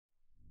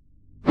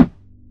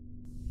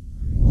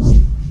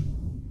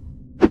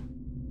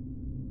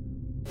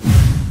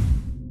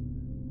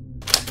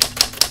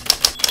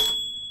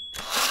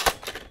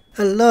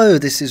Hello,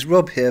 this is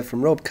Rob here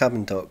from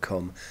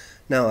robcurban.com.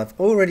 Now, I've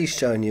already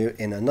shown you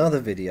in another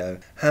video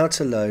how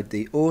to load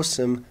the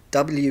awesome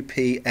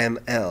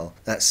WPML,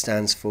 that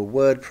stands for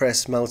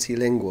WordPress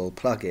Multilingual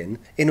plugin,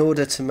 in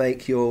order to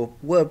make your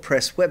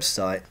WordPress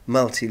website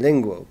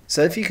multilingual.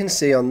 So if you can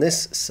see on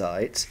this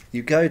site,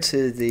 you go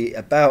to the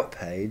About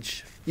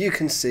page, you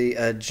can see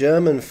a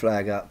German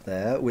flag up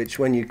there, which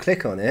when you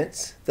click on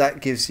it, that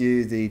gives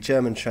you the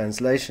German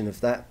translation of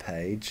that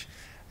page.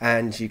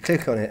 And you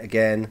click on it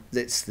again,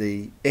 it's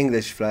the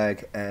English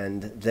flag,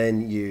 and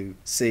then you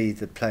see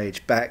the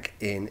page back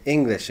in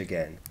English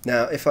again.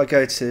 Now if I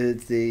go to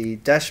the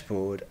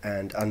dashboard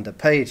and under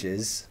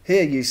Pages,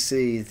 here you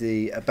see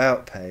the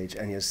About page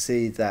and you'll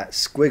see that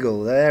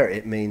squiggle there.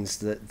 It means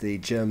that the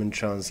German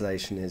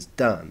translation is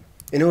done.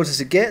 In order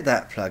to get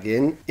that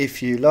plugin,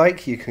 if you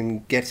like, you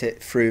can get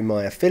it through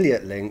my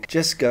affiliate link.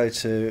 Just go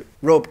to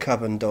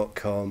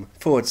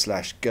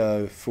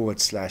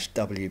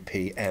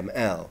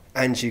robcurban.com/go/WPML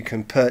and you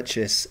can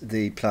purchase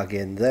the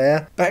plugin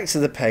there. Back to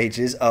the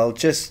pages, I'll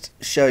just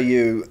show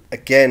you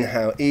again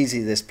how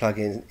easy this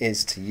plugin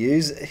is to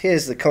use.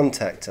 Here's the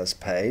Contact Us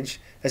page.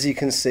 As you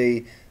can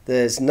see,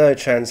 there's no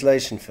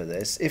translation for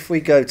this. If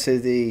we go to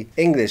the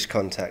English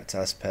Contact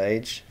Us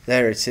page,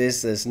 there it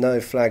is, there's no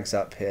flags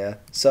up here.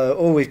 So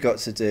all we've got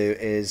to do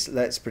is,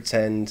 let's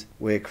pretend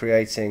we're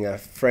creating a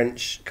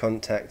French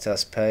Contact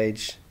Us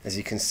page. As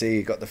you can see,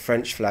 you've got the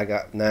French flag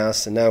up now,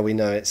 so now we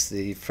know it's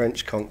the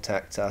French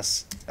Contact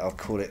Us. I'll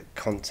call it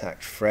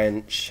Contact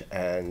French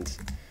and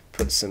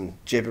put some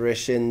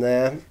gibberish in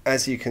there.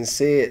 As you can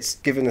see, it's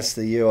given us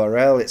the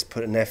URL, it's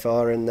put an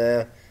FR in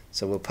there.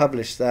 So we'll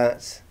publish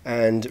that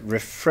and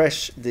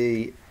refresh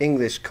the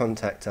English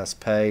Contact Us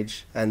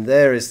page, and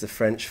there is the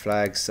French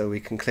flag, so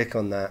we can click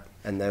on that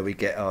and there we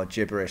get our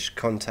gibberish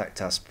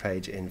Contact Us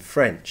page in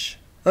French.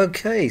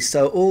 Okay,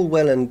 so all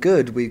well and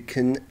good, we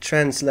can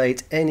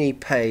translate any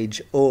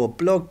page or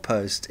blog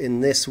post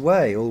in this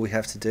way. All we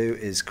have to do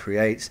is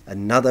create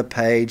another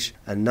page,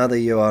 another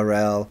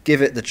URL,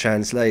 give it the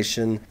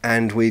translation,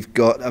 and we've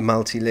got a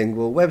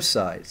multilingual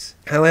website.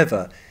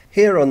 However,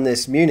 here on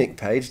this Munich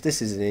page,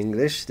 this is in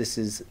English, this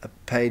is a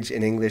page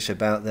in English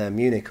about their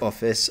Munich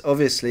office.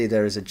 Obviously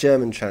there is a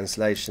German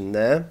translation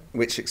there,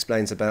 which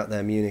explains about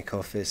their Munich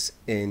office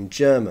in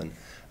German.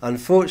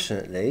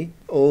 Unfortunately,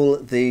 all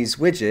these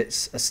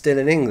widgets are still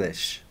in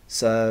English.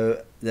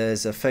 So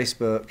there's a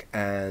Facebook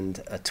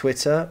and a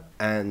Twitter,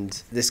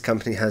 and this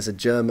company has a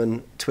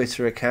German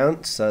Twitter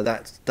account, so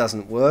that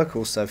doesn't work.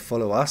 Also,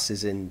 Follow Us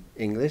is in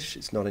English,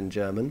 it's not in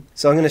German.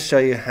 So I'm going to show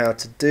you how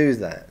to do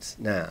that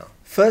now.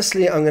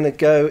 Firstly, I'm going to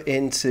go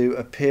into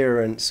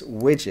Appearance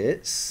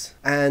Widgets,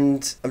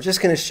 and I'm just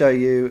going to show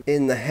you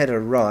in the header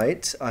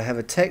right, I have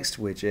a text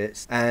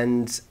widget,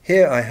 and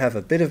here I have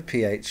a bit of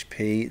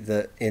PHP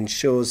that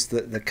ensures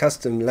that the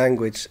custom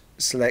language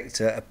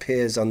selector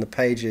appears on the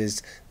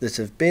pages that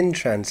have been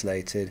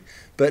translated,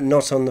 but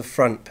not on the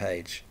front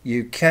page.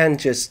 You can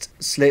just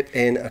slip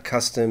in a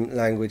custom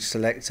language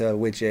selector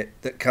widget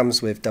that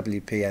comes with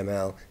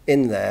WPML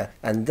in there,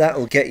 and that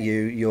will get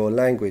you your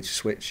language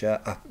switcher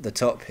up the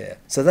top here.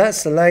 So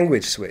that's the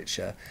language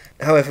switcher.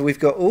 However, we've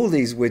got all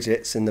these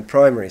widgets in the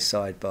primary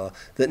sidebar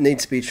that need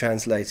to be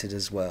translated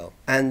as well.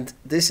 And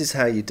this is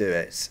how you do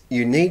it.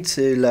 You need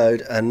to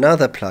load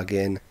another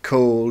plugin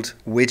called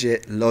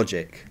Widget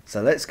Logic.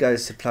 So let's go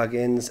to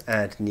Plugins,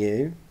 Add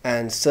New,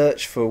 and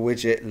search for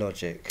Widget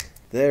Logic.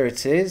 There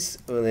it is.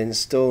 We'll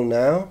install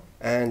now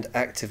and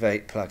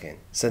activate plugin.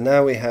 So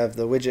now we have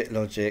the Widget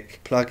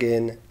Logic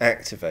plugin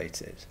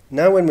activated.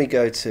 Now when we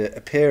go to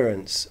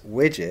Appearance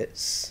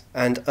Widgets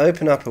and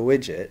open up a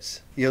widget,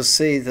 you'll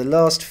see the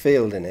last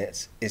field in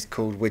it is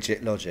called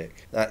Widget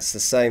Logic. That's the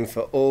same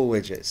for all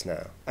widgets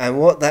now. And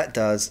what that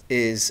does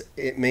is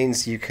it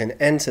means you can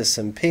enter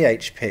some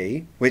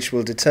PHP, which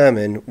will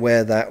determine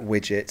where that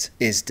widget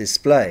is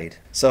displayed.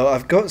 So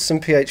I've got some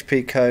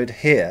PHP code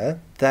here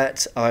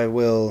that I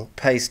will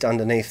paste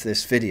underneath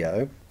this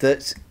video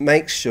that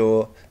makes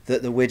sure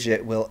that the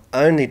widget will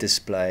only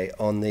display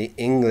on the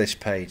English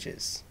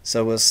pages.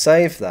 So we'll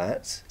save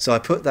that. So I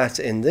put that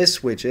in this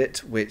widget,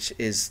 which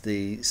is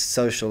the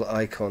social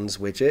icons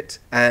widget,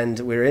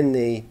 and we're in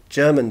the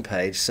German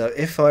page. So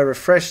if I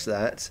refresh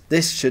that,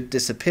 this should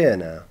disappear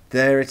now.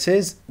 There it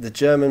is, the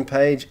German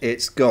page,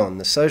 it's gone.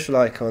 The social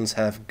icons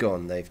have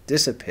gone, they've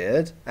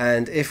disappeared.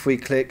 And if we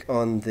click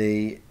on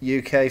the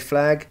UK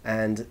flag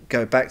and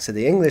go back to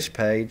the English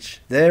page,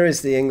 there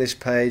is the English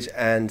page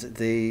and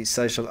the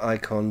social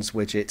icons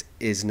widget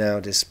is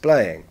now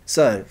displaying.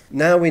 So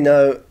now we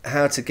know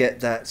how to get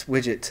that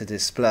widget to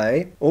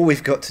display. All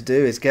we've got to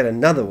do is get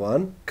another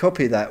one,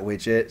 copy that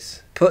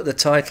widget, put the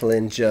title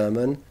in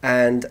German,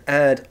 and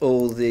add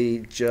all the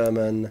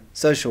German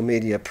social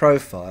media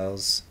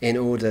profiles in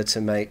order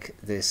to make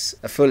this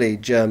a fully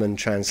German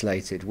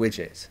translated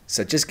widget.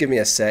 So just give me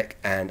a sec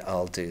and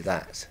I'll do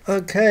that.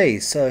 Okay,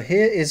 so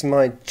here is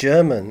my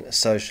German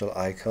social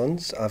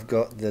icons. I've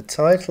got the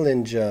title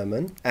in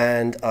German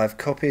and I've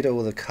copied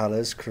all the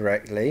colors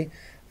correctly,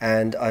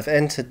 and I've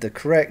entered the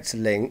correct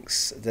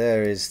links.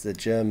 There is the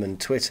German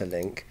Twitter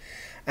link.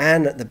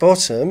 And at the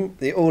bottom,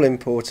 the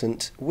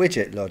all-important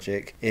widget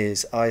logic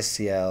is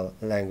ICL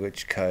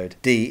language code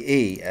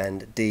DE,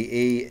 and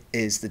DE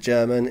is the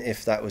German.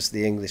 If that was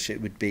the English,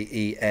 it would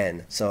be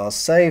EN. So I'll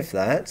save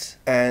that,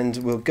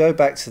 and we'll go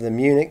back to the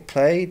Munich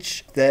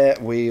page. There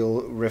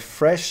we'll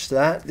refresh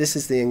that. This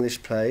is the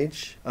English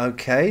page.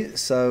 Okay,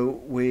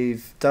 so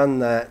we've done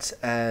that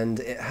and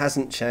it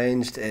hasn't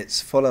changed.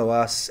 It's follow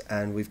us,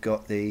 and we've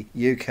got the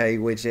UK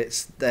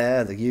widgets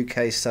there, the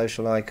UK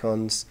social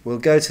icons. We'll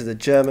go to the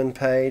German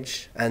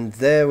page, and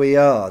there we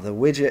are. The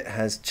widget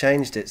has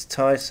changed its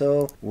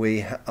title.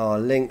 We are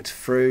linked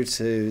through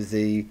to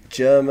the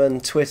German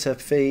Twitter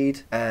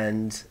feed,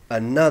 and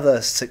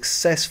another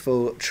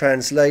successful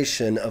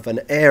translation of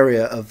an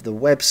area of the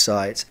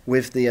website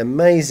with the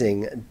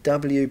amazing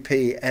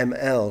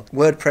WPML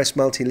WordPress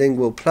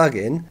multilingual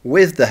plugin.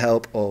 With the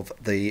help of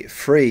the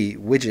free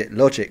Widget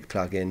Logic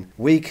plugin,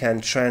 we can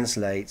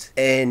translate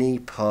any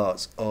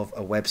part of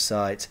a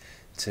website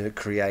to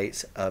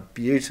create a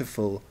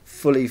beautiful,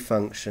 fully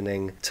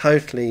functioning,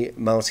 totally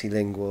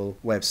multilingual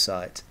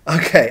website.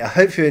 Okay, I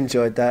hope you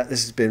enjoyed that.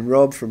 This has been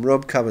Rob from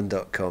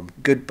robcoven.com.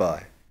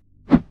 Goodbye.